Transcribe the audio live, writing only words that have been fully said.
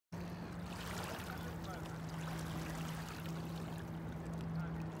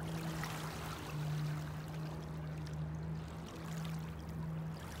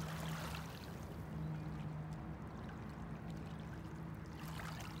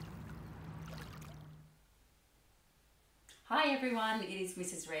Hi everyone, it is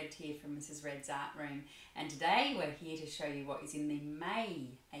Mrs. Red here from Mrs. Red's Art Room, and today we're here to show you what is in the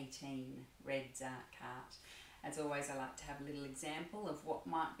May 18 Red's Art Cart. As always, I like to have a little example of what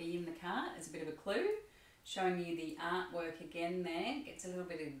might be in the cart as a bit of a clue, showing you the artwork again there. It gets a little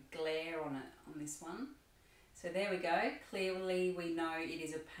bit of glare on it on this one. So there we go, clearly we know it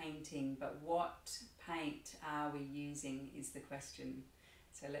is a painting, but what paint are we using is the question.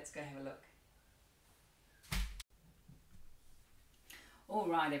 So let's go have a look. All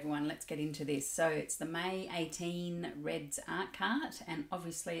right, everyone, let's get into this. So it's the May 18 Red's Art Cart, and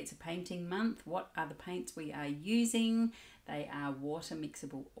obviously it's a painting month. What are the paints we are using? They are water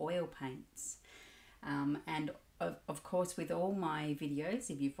mixable oil paints. And of course, with all my videos,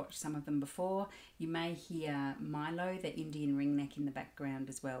 if you've watched some of them before, you may hear Milo, the Indian ringneck, in the background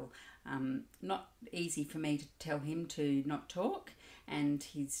as well. Not easy for me to tell him to not talk, and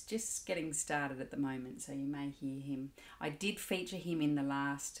he's just getting started at the moment, so you may hear him. I did feature him in the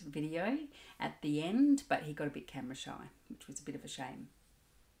last video at the end, but he got a bit camera shy, which was a bit of a shame.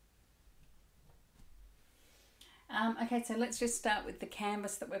 Okay, so let's just start with the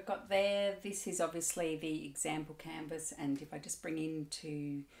canvas that we've got there. This is obviously the example canvas, and if I just bring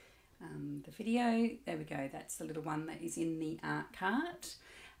into the video, there we go, that's the little one that is in the art cart.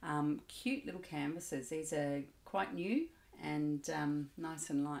 Cute little canvases. These are quite new and nice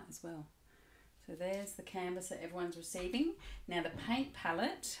and light as well. So there's the canvas that everyone's receiving. Now the paint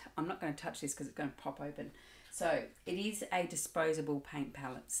palette, I'm not going to touch this because it's going to pop open. So it is a disposable paint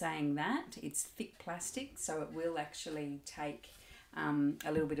palette. Saying that, it's thick plastic, so it will actually take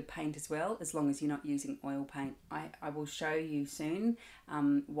a little bit of paint as well, as long as you're not using oil paint. I will show you soon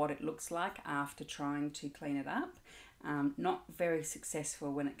what it looks like after trying to clean it up. Not very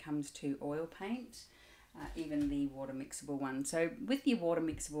successful when it comes to oil paint, even the water mixable one. So with your water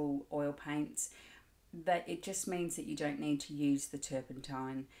mixable oil paints, that it just means that you don't need to use the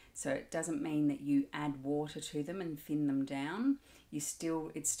turpentine. So it doesn't mean that you add water to them and thin them down. It's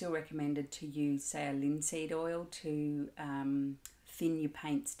still recommended to use, say, a linseed oil to thin your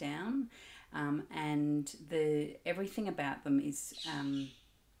paints down, and everything about them is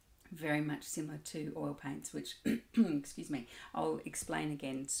very much similar to oil paints, which excuse me, I'll explain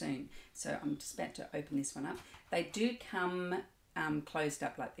again soon. So I'm just about to open this one up. They do come closed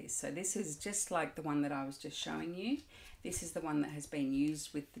up like this. So this is just like the one that I was just showing you. This is the one that has been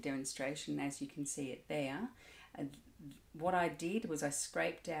used with the demonstration, as you can see it there. What I did was I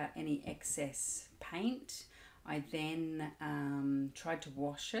scraped out any excess paint. I then tried to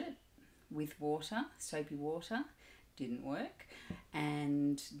wash it with water, soapy water. Didn't work,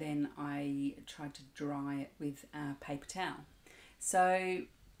 and then I tried to dry it with a paper towel. So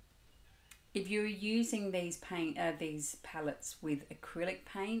if you're using these palettes with acrylic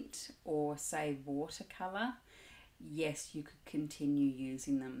paint or, say, watercolor, yes, you could continue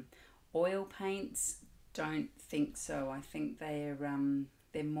using them. Oil paints, don't think so. I think they're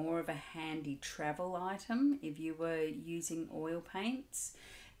more of a handy travel item if you were using oil paints.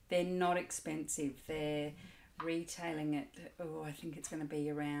 They're not expensive. They're retailing it, I think it's going to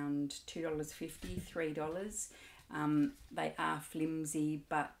be around $2.50, $3. They are flimsy,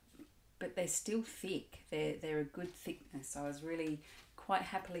 but they're still thick. They're a good thickness. I was really quite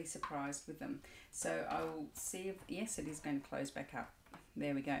happily surprised with them. So I'll see if, yes, it is going to close back up.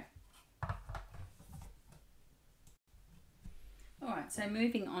 There we go. Alright, so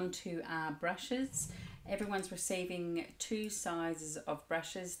moving on to our brushes. Everyone's receiving two sizes of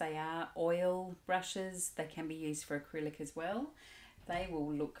brushes. They are oil brushes. They can be used for acrylic as well. They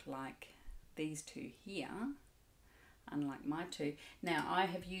will look like these two here, unlike my two. Now, I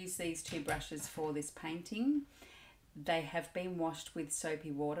have used these two brushes for this painting. They have been washed with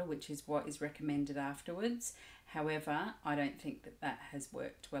soapy water, which is what is recommended afterwards. However, I don't think that has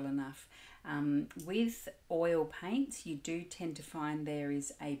worked well enough. With oil paints, you do tend to find there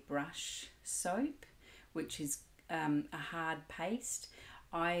is a brush soap, which is a hard paste.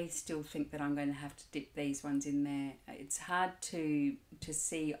 I still think that I'm going to have to dip these ones in there. It's hard to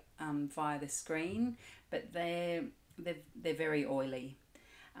see via the screen, but they're very oily.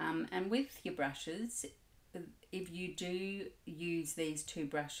 And with your brushes, if you do use these two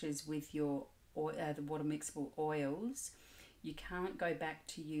brushes with your the water mixable oils, you can't go back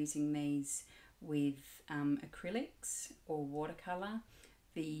to using these with acrylics or watercolor.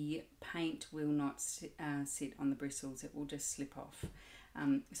 The paint will not sit on the bristles. It will just slip off.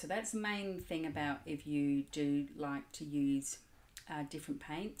 So that's the main thing about if you do like to use different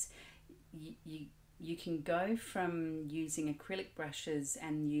paints. You can go from using acrylic brushes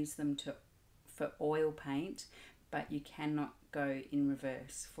and use them for oil paint, but you cannot go in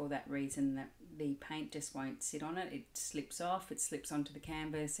reverse for that reason, that the paint just won't sit on it. It slips off, it slips onto the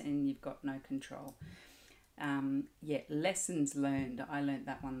canvas, and you've got no control. Yeah, lessons learned. I learned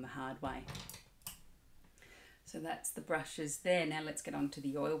that one the hard way. So that's the brushes there. Now let's get on to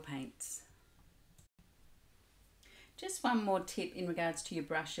the oil paints. Just one more tip in regards to your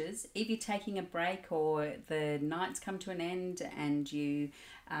brushes. If you're taking a break or the night's come to an end and you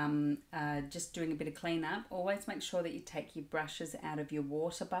are just doing a bit of cleanup, always make sure that you take your brushes out of your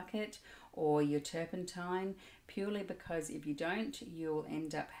water bucket or your turpentine, purely because if you don't, you'll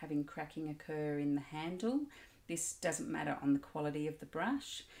end up having cracking occur in the handle. This doesn't matter on the quality of the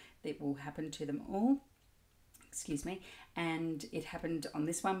brush. It will happen to them all. Excuse me. And it happened on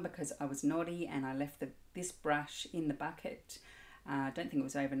this one because I was naughty and I left this brush in the bucket. I don't think it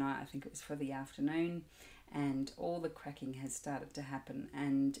was overnight, I think it was for the afternoon, and all the cracking has started to happen,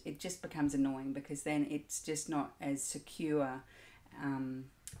 and it just becomes annoying because then it's just not as secure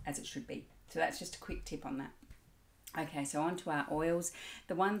as it should be. So that's just a quick tip on that. Okay, so on to our oils.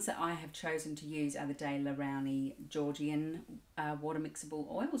 The ones that I have chosen to use are the Daler Rowney Georgian water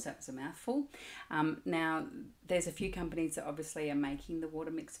mixable oils. That was a mouthful. Now, there's a few companies that obviously are making the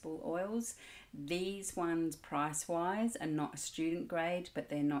water mixable oils. These ones, price-wise, are not a student grade, but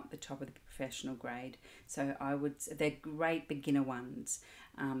they're not the top of the professional grade. So they're great beginner ones.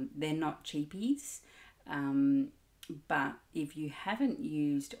 They're not cheapies, but if you haven't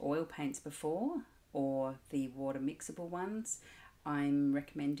used oil paints before, or the water mixable ones, I'm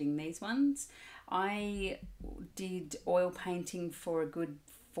recommending these ones. I did oil painting for a good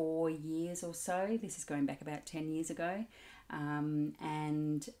 4 years or so. This is going back about 10 years ago,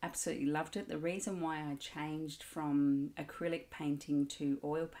 and absolutely loved it. The reason why I changed from acrylic painting to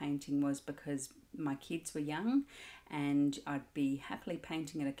oil painting was because my kids were young and I'd be happily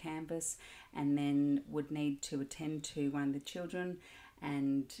painting at a canvas and then would need to attend to one of the children,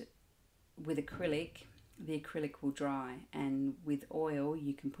 and with acrylic, the acrylic will dry, and with oil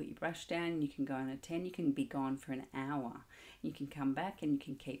you can put your brush down, you can go on a 10, you can be gone for an hour, you can come back and you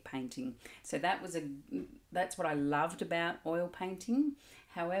can keep painting. So that's what I loved about oil painting.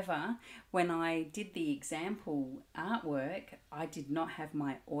 However, when I did the example artwork, I did not have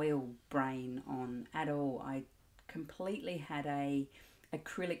my oil brain on at all. I completely had a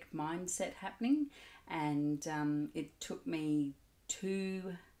acrylic mindset happening, and it took me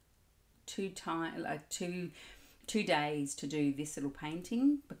two days to do this little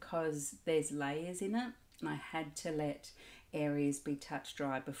painting because there's layers in it, and I had to let areas be touch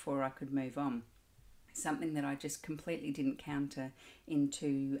dry before I could move on. Something that I just completely didn't counter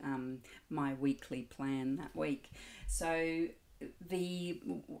into my weekly plan that week. So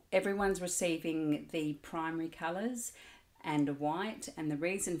everyone's receiving the primary colours and a white, and the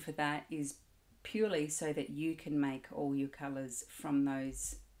reason for that is purely so that you can make all your colours from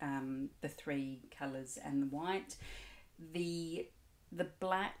those the 3 colours and the white. The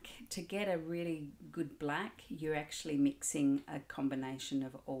black, to get a really good black, you're actually mixing a combination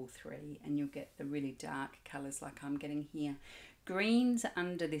of all 3, and you'll get the really dark colours like I'm getting here. Greens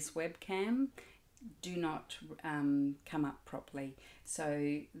under this webcam do not come up properly,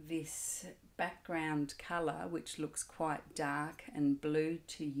 so this background colour, which looks quite dark and blue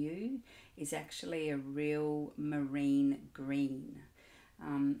to you, is actually a real marine green.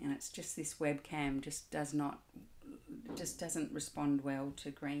 And it's just this webcam just doesn't respond well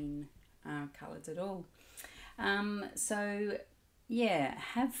to green colours at all. So yeah,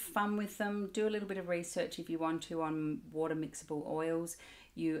 have fun with them. Do a little bit of research if you want to on water mixable oils.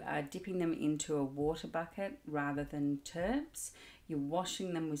 You are dipping them into a water bucket rather than turps. You're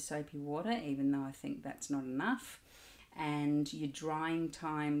washing them with soapy water, even though I think that's not enough. And your drying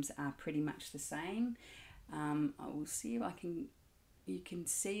times are pretty much the same. I will see if you can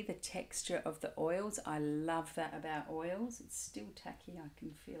see the texture of the oils. I love that about oils. It's still tacky. I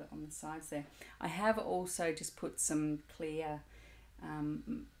can feel it on the sides there. I have also just put some clear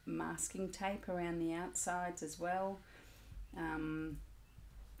masking tape around the outsides as well.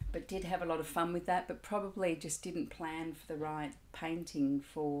 But did have a lot of fun with that, but probably just didn't plan for the right painting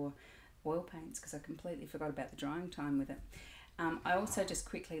for oil paints because I completely forgot about the drying time with it. I also just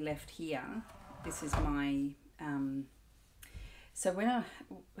quickly left here. This is my... So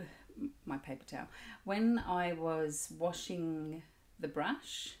my paper towel, when I was washing the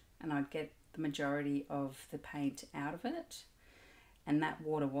brush and I'd get the majority of the paint out of it, and that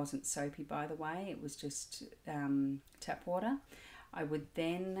water wasn't soapy, by the way, it was just tap water, I would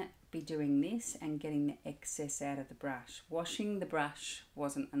then be doing this and getting the excess out of the brush. Washing the brush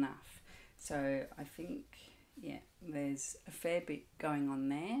wasn't enough. So I think, yeah, there's a fair bit going on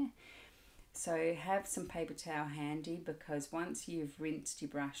there. So have some paper towel handy, because once you've rinsed your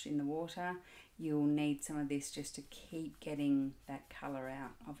brush in the water, you'll need some of this just to keep getting that colour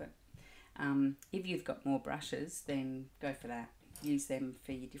out of it. If you've got more brushes, then go for that. Use them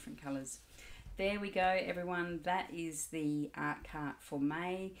for your different colours. There we go, everyone. That is the art cart for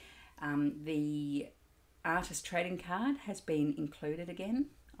May. The artist trading card has been included again.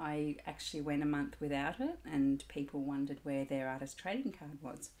 I actually went a month without it and people wondered where their artist trading card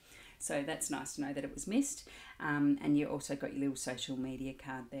was. So that's nice to know that it was missed. And you also got your little social media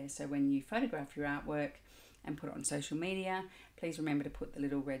card there. So when you photograph your artwork and put it on social media, please remember to put the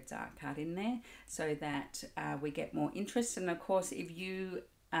little Reds art card in there so that we get more interest. And of course, if you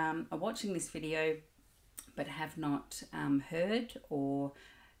are watching this video but have not heard or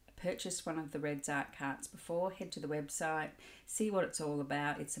purchased one of the Reds art carts before, head to the website, see what it's all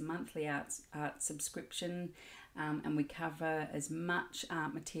about. It's a monthly art subscription, and we cover as much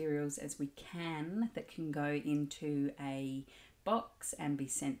art materials as we can that can go into a box and be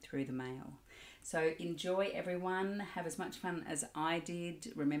sent through the mail. So enjoy, everyone. Have as much fun as I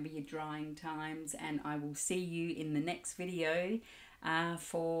did. Remember your drying times, and I will see you in the next video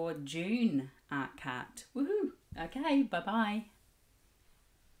for June art cart. Woohoo! Okay, bye-bye.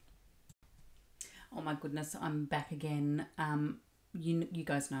 Oh my goodness, I'm back again. You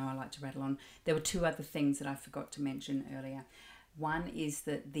guys know I like to rattle on. There were two other things that I forgot to mention earlier. One is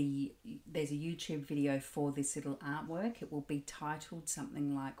that there's a YouTube video for this little artwork. It will be titled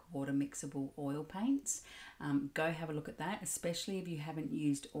something like Water Mixable Oil Paints. Go have a look at that, especially if you haven't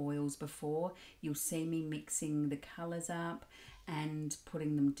used oils before. You'll see me mixing the colours up and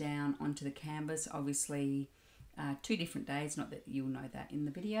putting them down onto the canvas. Obviously, 2 different days, not that you'll know that in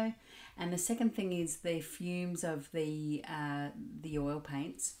the video. And the second thing is the fumes of the oil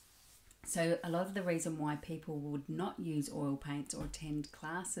paints. So a lot of the reason why people would not use oil paints or attend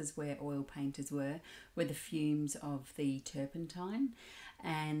classes where oil painters were the fumes of the turpentine,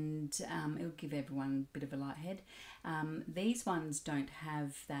 and it'll give everyone a bit of a light head. These ones don't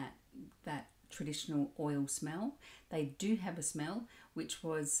have that traditional oil smell. They do have a smell which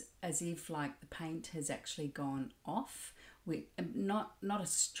was as if like the paint has actually gone off, with not a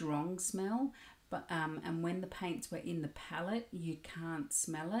strong smell, but and when the paints were in the palette you can't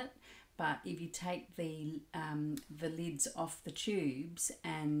smell it. But if you take the lids off the tubes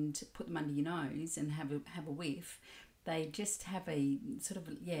and put them under your nose and have a whiff, they just have a sort of,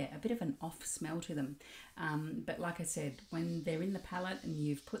 a bit of an off smell to them. But like I said, when they're in the palette and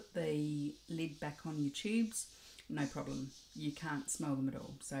you've put the lid back on your tubes, no problem. You can't smell them at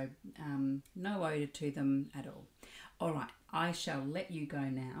all. So no odour to them at all. All right, I shall let you go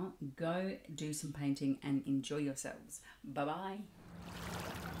now. Go do some painting and enjoy yourselves. Bye-bye.